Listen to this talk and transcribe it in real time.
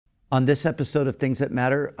On this episode of Things That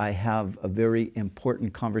Matter, I have a very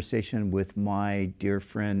important conversation with my dear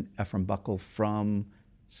friend Efrem Buckle from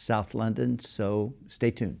South London, so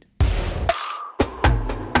stay tuned.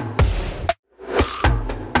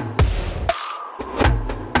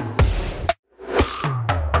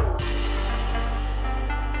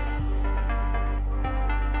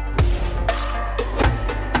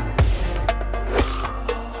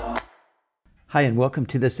 Hi, and welcome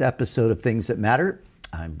to this episode of Things That Matter.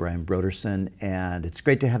 I'm Brian Broderson, and it's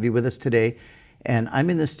great to have you with us today. And I'm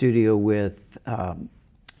in the studio with a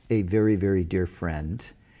very, very dear friend,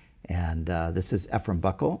 and this is Efrem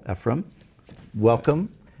Buckle. Efrem,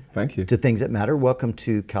 welcome. Thank you. To Things That Matter. Welcome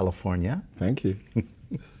to California. Thank you.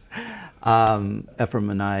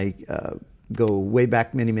 Efrem and I go way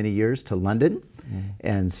back many, many years to London.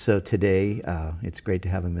 And so today, it's great to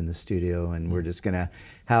have him in the studio, and we're just going to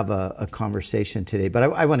have a conversation today. But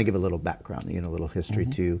I want to give a little background, a little history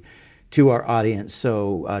to our audience.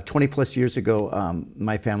 So 20 plus years ago,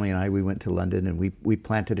 my family and I, we went to London, and we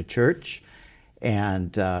planted a church.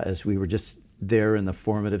 And as we were just there in the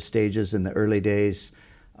formative stages in the early days,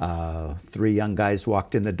 3 young guys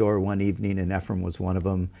walked in the door one evening, and Efrem was one of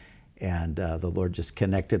them. And the Lord just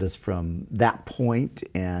connected us from that point,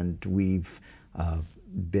 and we've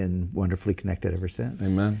been wonderfully connected ever since.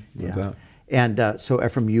 Amen. No doubt. And so,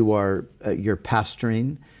 Efrem, you're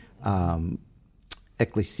pastoring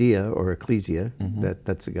Ecclēsia or Ecclēsia.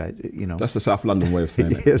 That's the guy. That's the South London way of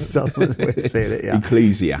saying it. Yeah, South London way of saying it. Yeah.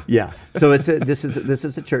 Ecclēsia. Yeah. So this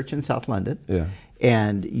is a church in South London. Yeah.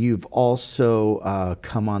 And you've also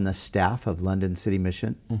come on the staff of London City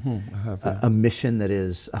Mission. I have. Yeah. A mission that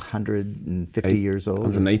is 150 years old.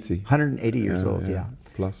 180. 180 years old. Yeah.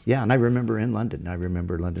 Plus. Yeah, and I remember in London. I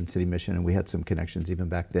remember London City Mission, and we had some connections even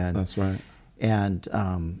back then. That's right. And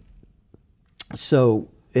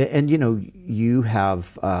you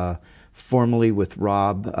have formerly with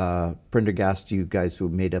Rob Prendergast, you guys who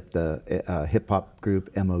made up the hip hop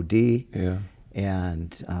group MOD. Yeah.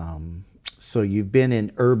 And so you've been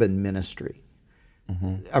in urban ministry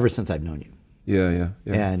ever since I've known you. Yeah.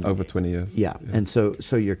 And over 20 years. Yeah. And so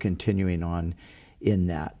you're continuing on in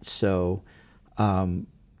that. So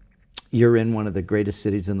you're in one of the greatest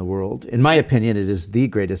cities in the world. In my opinion, it is the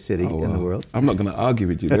greatest city in the world. I'm not going to argue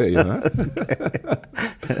with you there,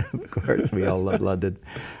 Of course, we all love London.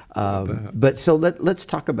 But so let's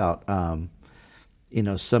talk about,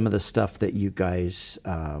 some of the stuff that you guys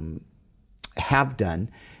have done.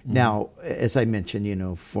 Now, as I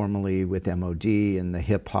mentioned, formerly with MOD and the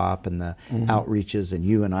hip hop and the outreaches, and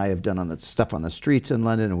you and I have done on the stuff on the streets in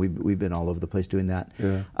London, and we've been all over the place doing that.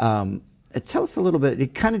 Yeah. Tell us a little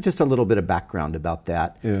bit, kind of just a little bit of background about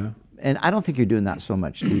that. Yeah. And I don't think you're doing that so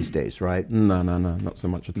much these days, right? No, not so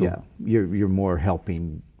much at all. Yeah, you're more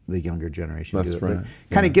helping the younger generation. That's do it. right.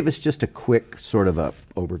 Kind of give us just a quick sort of a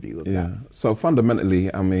overview of that. Yeah. So fundamentally,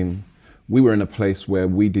 we were in a place where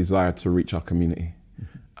we desired to reach our community.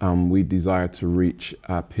 We desired to reach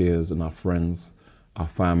our peers and our friends, our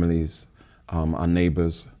families, our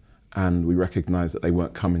neighbors, and we recognized that they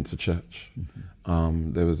weren't coming to church.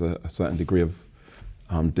 There was a certain degree of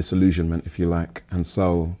disillusionment, if you like, and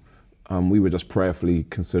so we were just prayerfully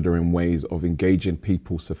considering ways of engaging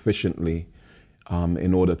people sufficiently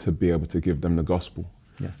in order to be able to give them the gospel.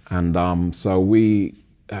 Yeah. And so we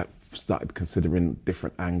started considering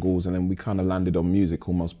different angles, and then we kind of landed on music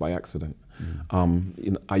almost by accident.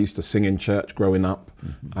 I used to sing in church growing up.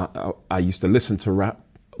 I used to listen to rap,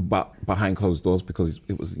 but behind closed doors because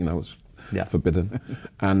it was forbidden.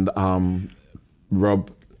 And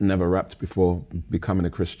Rob never rapped before becoming a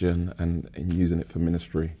Christian and using it for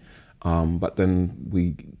ministry. But then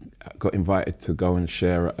we got invited to go and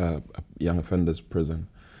share at a young offenders prison.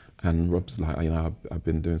 And Rob's like, I've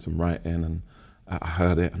been doing some writing, and I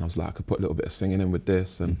heard it, and I was like, I could put a little bit of singing in with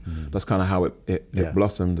this. And that's kind of how it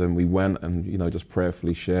blossomed. And we went and, just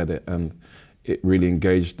prayerfully shared it. And it really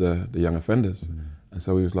engaged the young offenders. And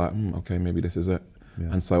so we was like, okay, maybe this is it.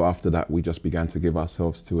 Yeah. And so after that, we just began to give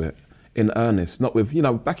ourselves to it in earnest, not with,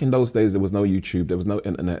 back in those days, there was no YouTube, there was no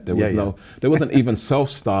internet, there wasn't even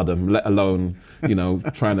self-stardom, let alone,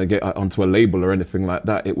 trying to get onto a label or anything like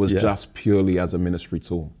that. It was just purely as a ministry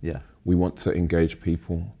tool. Yeah. We want to engage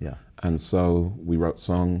people. Yeah. And so we wrote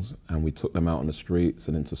songs and we took them out on the streets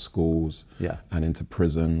and into schools and into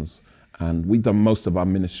prisons. And we've done most of our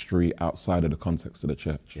ministry outside of the context of the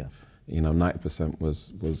church. Yeah. 90%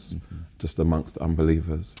 was just amongst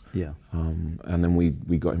unbelievers. Yeah. And then we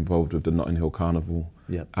got involved with the Notting Hill Carnival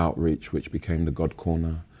outreach, which became the God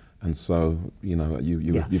Corner. And so, you've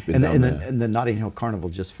been down there. And the Notting Hill Carnival,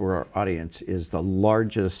 just for our audience, is the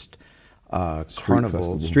largest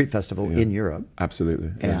street festival in Europe.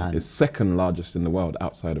 Absolutely. And it's second largest in the world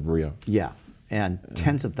outside of Rio. Yeah, and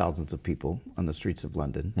tens of thousands of people on the streets of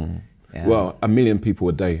London. And well, 1 million people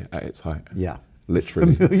a day at its height. Yeah.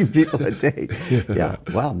 Literally. 1 million people a day. Yeah.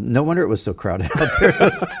 Wow. No wonder it was so crowded out there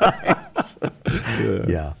those times.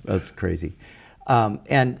 Yeah, that's crazy.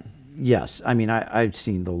 And yes, I mean, I've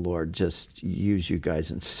seen the Lord just use you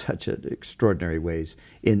guys in such extraordinary ways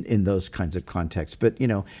in those kinds of contexts. But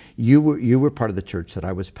you were part of the church that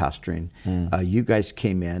I was pastoring. You guys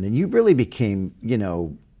came in, and you really became,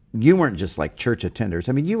 you weren't just like church attenders.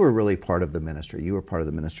 I mean, you were really part of the ministry. You were part of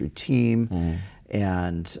the ministry team,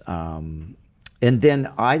 and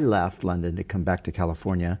then I left London to come back to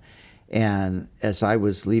California. And as I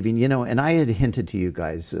was leaving, and I had hinted to you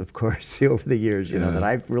guys, of course, over the years, that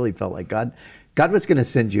I really felt like God was going to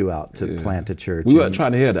send you out to plant a church. We weren't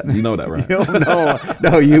trying to hear that. You know that, right?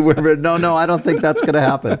 No, you were. No, I don't think that's going to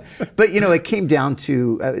happen. But, it came down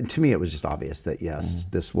to me, it was just obvious that, yes,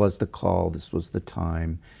 this was the call, this was the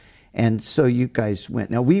time. And so you guys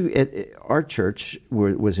went. Now, our church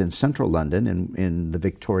was in central London, in the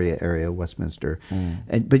Victoria area, Westminster.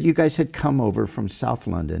 But you guys had come over from South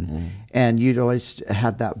London, and you'd always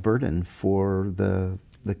had that burden for the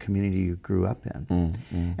community you grew up in.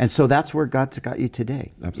 And so that's where God's got you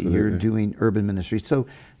today. Absolutely. You're doing urban ministry. So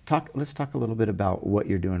let's talk a little bit about what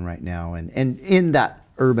you're doing right now, and in that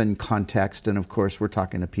urban context. And of course, we're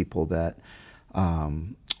talking to people that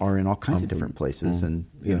are in all kinds of different places and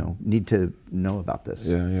need to know about this.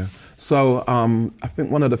 Yeah. So I think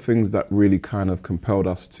one of the things that really kind of compelled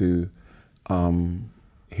us to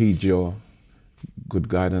heed your good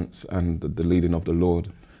guidance and the leading of the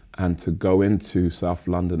Lord, and to go into South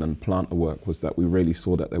London and plant a work, was that we really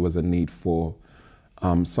saw that there was a need for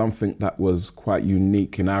something that was quite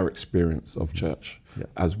unique in our experience of church,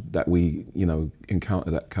 as that we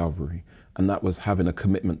encountered at Calvary. And that was having a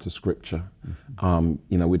commitment to Scripture.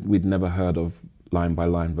 We'd never heard of line by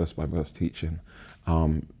line, verse by verse teaching,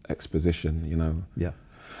 exposition. Yeah.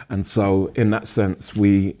 And so, in that sense,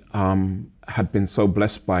 we had been so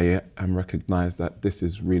blessed by it and recognized that this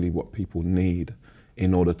is really what people need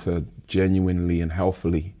in order to genuinely and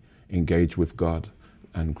healthily engage with God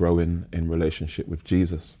and grow in relationship with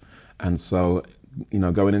Jesus. And so,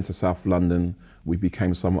 going into South London, we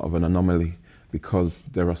became somewhat of an anomaly, because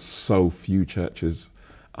there are so few churches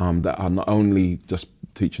that are not only just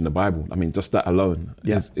teaching the Bible. I mean, just that alone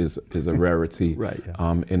is a rarity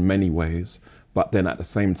in many ways. But then at the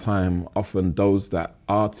same time, often those that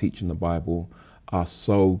are teaching the Bible are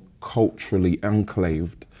so culturally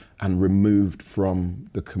enclaved and removed from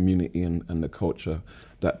the community and the culture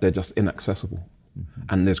that they're just inaccessible.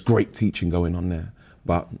 And there's great teaching going on there,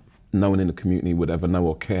 but no one in the community would ever know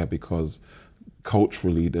or care, because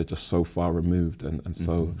culturally they're just so far removed and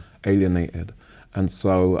so alienated. And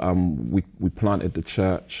so we planted the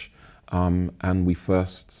church, and we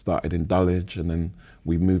first started in Dulwich, and then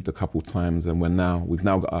we moved a couple times, and we've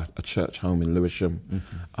now got a church home in Lewisham,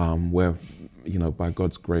 where by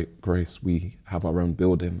God's great grace we have our own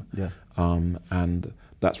building, and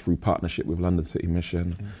that's through partnership with London City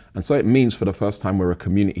Mission. And so it means for the first time we're a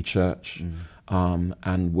community church,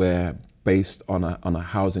 and we're based on a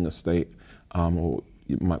housing estate, or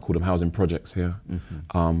you might call them housing projects here,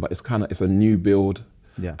 but it's a new build,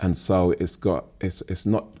 and so it's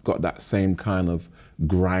not got that same kind of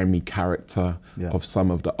grimy character of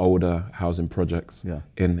some of the older housing projects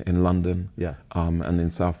in London, and in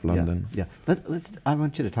South London. I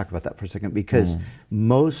want you to talk about that for a second, because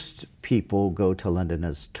most people go to London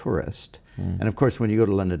as tourists, and of course when you go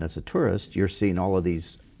to London as a tourist, you're seeing all of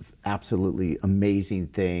these absolutely amazing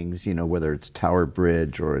things, whether it's Tower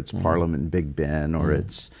Bridge or it's Parliament Big Ben or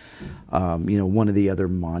it's, one of the other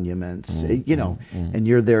monuments, and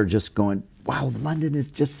you're there just going, wow, London is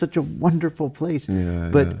just such a wonderful place.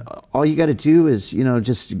 All you got to do is,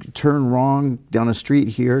 just turn wrong down a street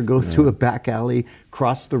here, go through a back alley,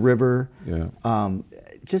 cross the river.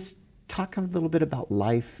 Just talk a little bit about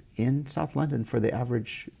life in South London for the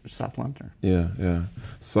average South Londoner.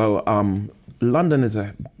 So London is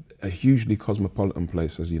a hugely cosmopolitan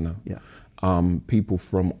place, as you know. People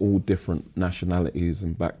from all different nationalities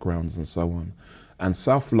and backgrounds and so on. And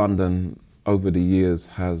South London, over the years,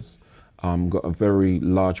 has got a very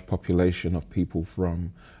large population of people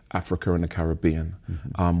from Africa and the Caribbean,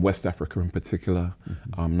 West Africa in particular,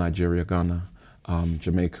 Nigeria, Ghana,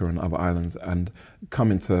 Jamaica and other islands, and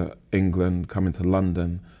coming to England, coming to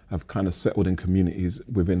London, have kind of settled in communities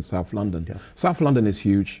within South London. Yeah. South London is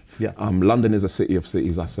huge. Yeah. London is a city of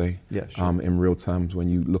cities, I say, Yeah, sure. in real terms when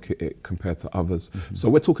you look at it compared to others. So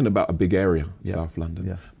we're talking about a big area, South London.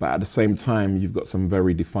 Yeah. But at the same time, you've got some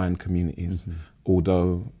very defined communities,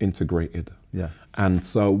 although integrated. Yeah. And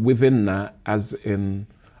so within that, as in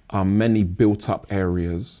many built up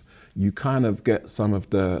areas, you kind of get some of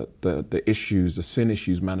the issues, the sin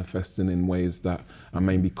issues manifesting in ways that are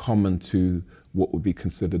maybe common to what would be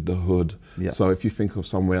considered the hood. Yeah. So if you think of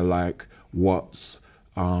somewhere like Watts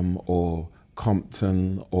or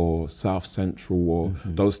Compton or South Central or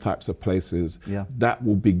those types of places, that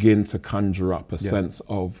will begin to conjure up a sense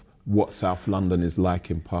of what South London is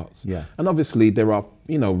like in parts. Yeah. And obviously there are,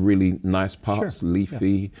 really nice parts,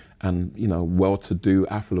 leafy and, well-to-do,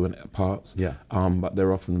 affluent parts. Yeah. But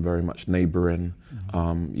they're often very much neighboring,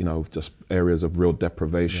 just areas of real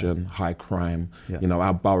deprivation, high crime. Yeah.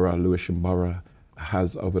 Our borough, Lewisham Borough,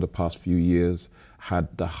 has over the past few years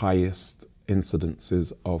had the highest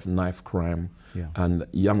incidences of knife crime and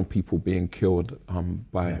young people being killed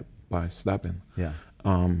by stabbing. Yeah.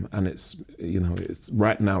 And it's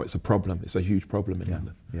right now it's a problem. It's a huge problem in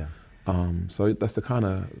London. Yeah. So that's the kind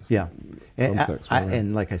of context.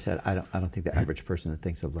 And like I said, I don't think the average person that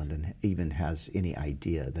thinks of London even has any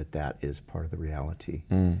idea that is part of the reality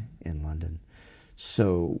in London.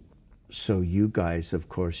 So you guys, of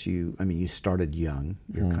course, you started young.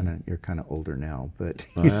 You're kind of older now, but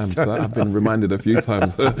I am. So I've been reminded a few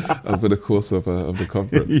times over the course of the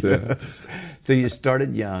conference. Yeah. So you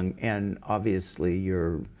started young, and obviously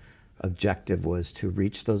your objective was to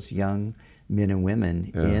reach those young men and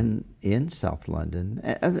women in South London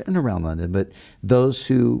and around London, but those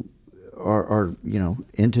who are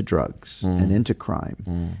into drugs and into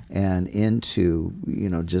crime and into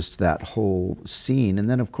just that whole scene. And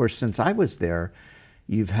then of course, since I was there,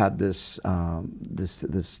 you've had this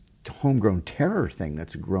this homegrown terror thing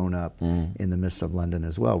that's grown up in the midst of London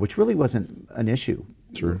as well, which really wasn't an issue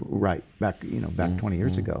back 20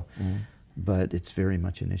 years ago, but it's very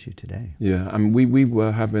much an issue today. Yeah, I mean, we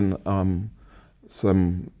were having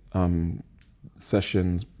some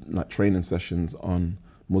sessions, like training sessions on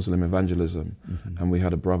Muslim evangelism, and we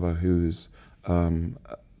had a brother who's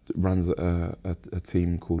runs a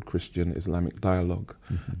team called Christian Islamic Dialogue,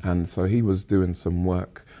 and so he was doing some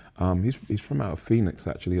work. He's from out of Phoenix,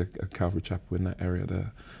 actually, a Calvary chapel in that area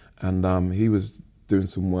there, and he was doing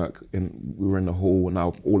some work. We were in the hall, and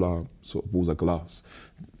all our sort of walls are glass,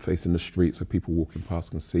 facing the street, so people walking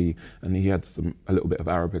past can see. And he had a little bit of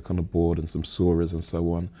Arabic on the board and some surahs and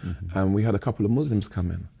so on. And we had a couple of Muslims come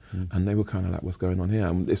in. And they were kind of like, what's going on here?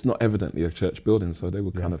 And it's not evidently a church building, so they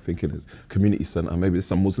were kind of thinking it's a community centre, maybe there's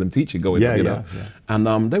some Muslim teaching going on, you know?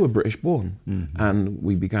 And they were British born. And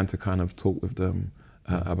we began to kind of talk with them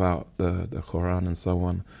about the Quran and so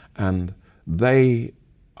on. And they,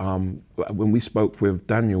 when we spoke with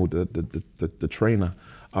Daniel, the trainer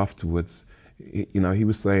afterwards, he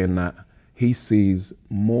was saying that he sees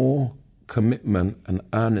more commitment and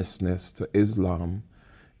earnestness to Islam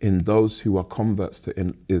in those who are converts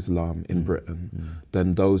to Islam in Britain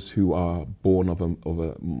than those who are born of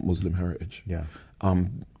a Muslim heritage. Yeah.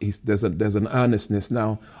 There's an earnestness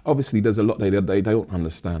now. Obviously, there's a lot they don't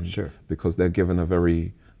understand because they're given a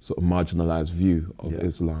very sort of marginalized view of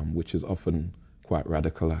Islam, which is often quite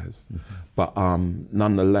radicalized. But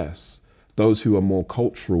nonetheless, those who are more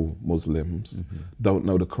cultural Muslims don't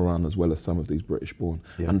know the Quran as well as some of these British born.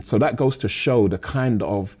 And so that goes to show the kind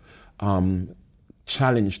of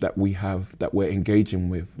challenge that we have, that we're engaging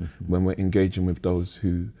with when we're engaging with those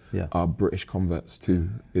who are British converts to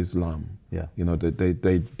Islam.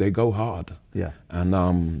 They go hard.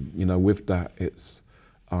 And with that,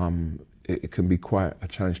 it can be quite a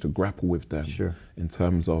challenge to grapple with them in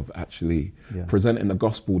terms of actually presenting the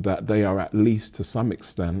gospel that they are at least to some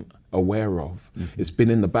extent aware of. It's been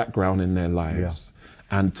in the background in their lives.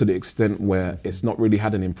 And to the extent where it's not really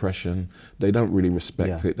had an impression, they don't really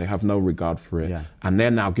respect it, they have no regard for it. And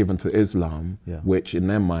they're now given to Islam, which in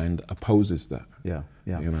their mind opposes that.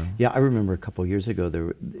 I remember a couple of years ago,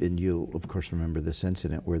 and you of course remember this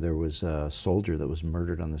incident where there was a soldier that was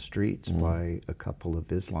murdered on the streets by a couple of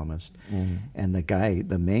Islamists. And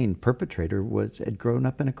the main perpetrator had grown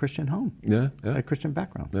up in a Christian home, had a Christian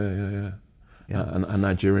background. A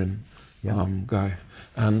Nigerian guy.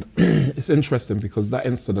 And it's interesting because that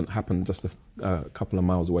incident happened just a couple of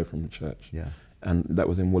miles away from the church. And that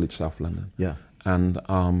was in Woolwich, South London. And,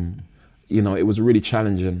 it was really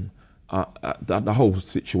challenging. The whole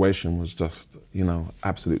situation was just,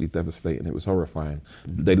 absolutely devastating. It was horrifying.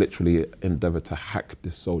 They literally endeavored to hack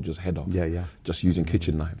this soldier's head off just using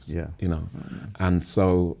kitchen knives, And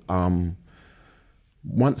so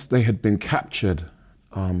once they had been captured,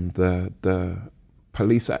 the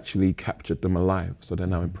police actually captured them alive, so they're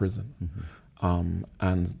now in prison.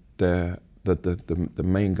 And the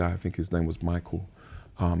main guy, I think his name was Michael,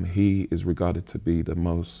 he is regarded to be the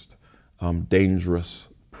most dangerous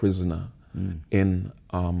prisoner in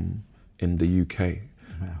the UK.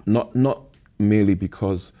 Wow. Not merely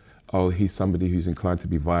because he's somebody who's inclined to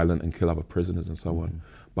be violent and kill other prisoners and so on,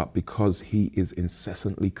 but because he is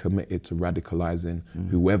incessantly committed to radicalizing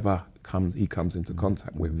whoever he comes into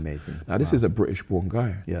contact with. Amazing. Now this is a British-born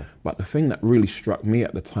guy. Yeah. But the thing that really struck me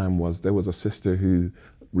at the time was there was a sister who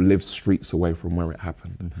lived streets away from where it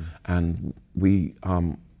happened, and we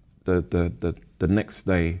the next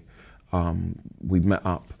day we met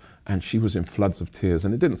up. And she was in floods of tears,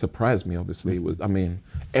 and it didn't surprise me. Obviously, it was. I mean,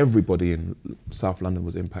 everybody in South London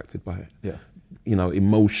was impacted by it. Yeah, you know,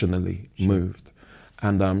 emotionally moved,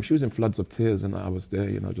 and she was in floods of tears, and I was there,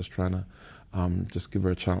 you know, just trying to, just give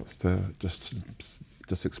her a chance to just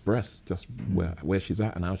express just where she's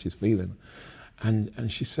at and how she's feeling,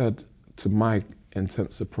 and she said, to my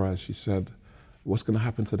intense surprise, she said, "What's going to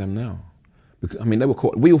happen to them now?" Because I mean, they were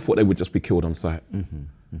caught. We all thought they would just be killed on sight.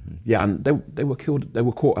 Yeah, and they were killed. They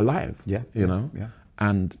were caught alive. Yeah, you know,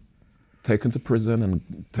 and taken to prison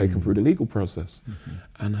and taken through the legal process.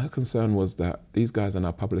 And her concern was that these guys are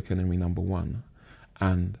now public enemy number one,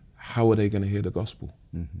 and how are they going to hear the gospel?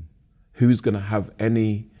 Who's going to have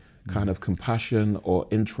any kind of compassion or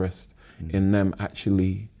interest in them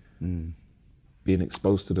actually being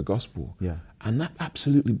exposed to the gospel? Yeah, and that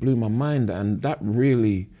absolutely blew my mind, and that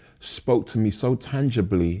really spoke to me so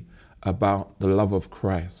tangibly about the love of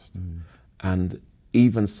Christ, and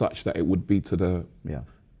even such that it would be to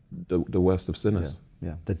the worst of sinners.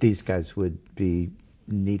 Yeah, that these guys would be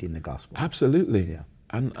needing the gospel. Absolutely. Yeah,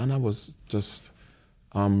 and I was just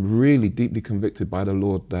really deeply convicted by the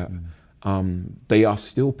Lord that they are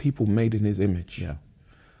still people made in His image. Yeah,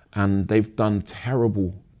 and they've done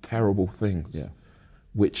terrible, terrible things. Yeah,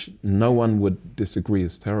 which no one would disagree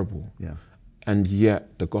is terrible. Yeah. And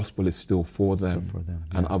yet the gospel is still for them,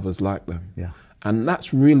 and others like them. Yeah. And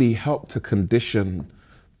that's really helped to condition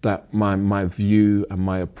that my view and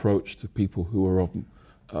my approach to people who are of,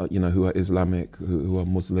 who are Islamic, who are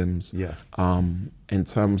Muslims, in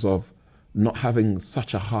terms of not having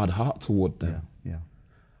such a hard heart toward them.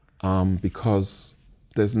 Because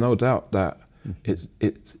there's no doubt that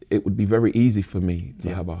it would be very easy for me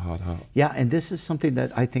to have a hard heart. Yeah, and this is something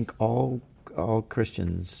that I think all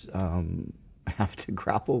Christians have to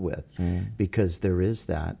grapple with, because there is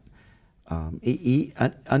that,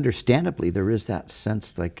 understandably, there is that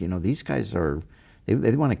sense like, you know, these guys are,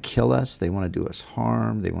 they want to kill us, they want to do us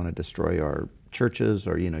harm, they want to destroy our churches,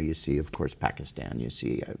 or, you know, you see, of course, Pakistan, you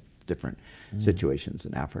see different situations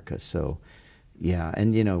in Africa. So, yeah,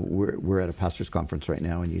 and, you know, we're at a pastor's conference right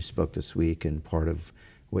now, and you spoke this week, and part of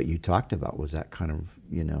what you talked about was that kind of,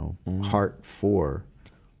 you know, heart for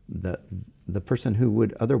the person who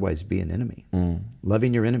would otherwise be an enemy,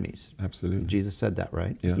 loving your enemies. Absolutely. Jesus said that,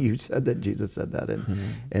 right? Yeah. You said that Jesus said that,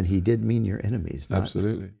 and He did mean your enemies.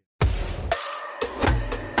 Absolutely.